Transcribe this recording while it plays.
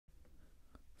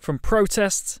From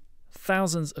protests,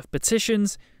 thousands of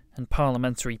petitions and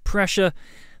parliamentary pressure,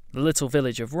 the little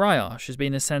village of Ryarsh has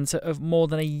been a centre of more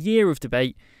than a year of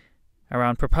debate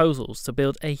around proposals to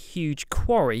build a huge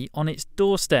quarry on its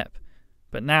doorstep.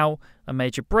 But now a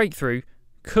major breakthrough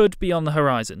could be on the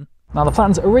horizon. Now, the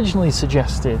plans originally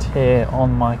suggested here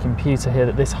on my computer here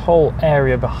that this whole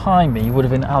area behind me would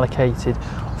have been allocated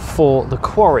for the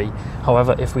quarry.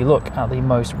 However, if we look at the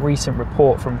most recent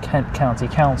report from Kent County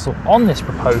Council on this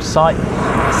proposed site,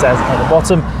 it says at the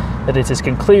bottom that it is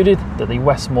concluded that the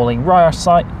Westmoreland Ryarsh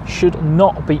site should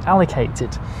not be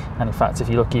allocated. And in fact, if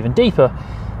you look even deeper,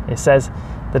 it says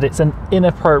that it's an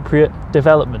inappropriate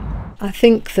development. I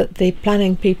think that the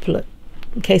planning people at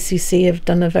KCC have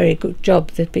done a very good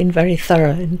job. They've been very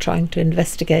thorough in trying to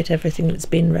investigate everything that's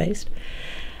been raised.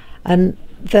 And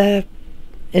their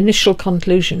initial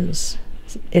conclusions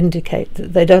indicate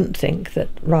that they don't think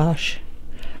that Ryarsh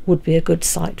would be a good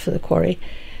site for the quarry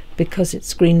because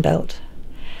it's greenbelt.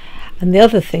 And the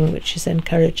other thing which is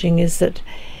encouraging is that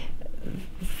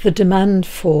the demand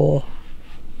for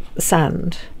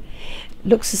sand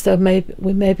looks as though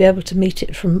we may be able to meet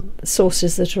it from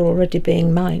sources that are already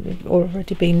being mined,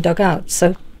 already being dug out.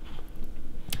 So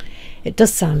it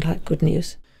does sound like good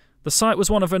news. The site was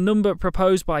one of a number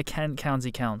proposed by Kent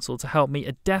County Council to help meet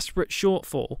a desperate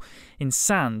shortfall in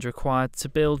sand required to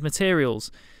build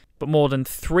materials. But more than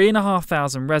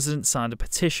 3,500 residents signed a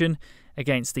petition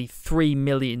against the 3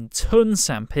 million tonne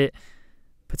sandpit,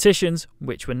 petitions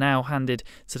which were now handed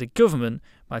to the government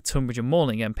by Tunbridge and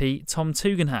Morling MP Tom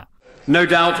Tugendhat. No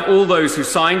doubt all those who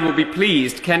signed will be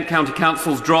pleased Kent County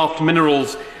Council's draft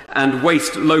minerals and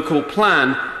waste local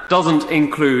plan doesn't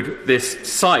include this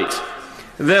site.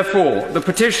 Therefore, the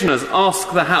petitioners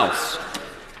ask the House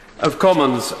of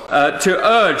Commons to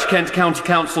urge Kent County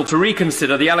Council to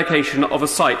reconsider the allocation of a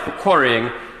site for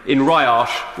quarrying in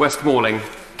Ryarsh, Westmoreland,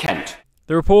 Kent.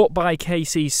 The report by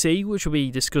KCC, which will be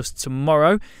discussed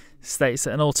tomorrow, states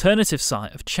that an alternative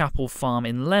site of Chapel Farm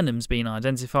in Lenham's been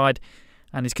identified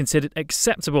and is considered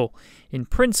acceptable in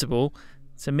principle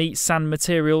to meet sand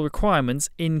material requirements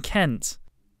in Kent.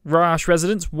 Ryarsh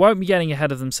residents won't be getting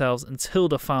ahead of themselves until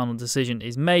the final decision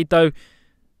is made though,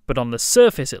 but on the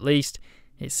surface at least,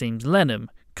 it seems Lenham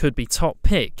could be top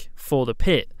pick for the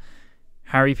pit.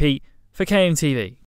 Harry Pete for KMTV.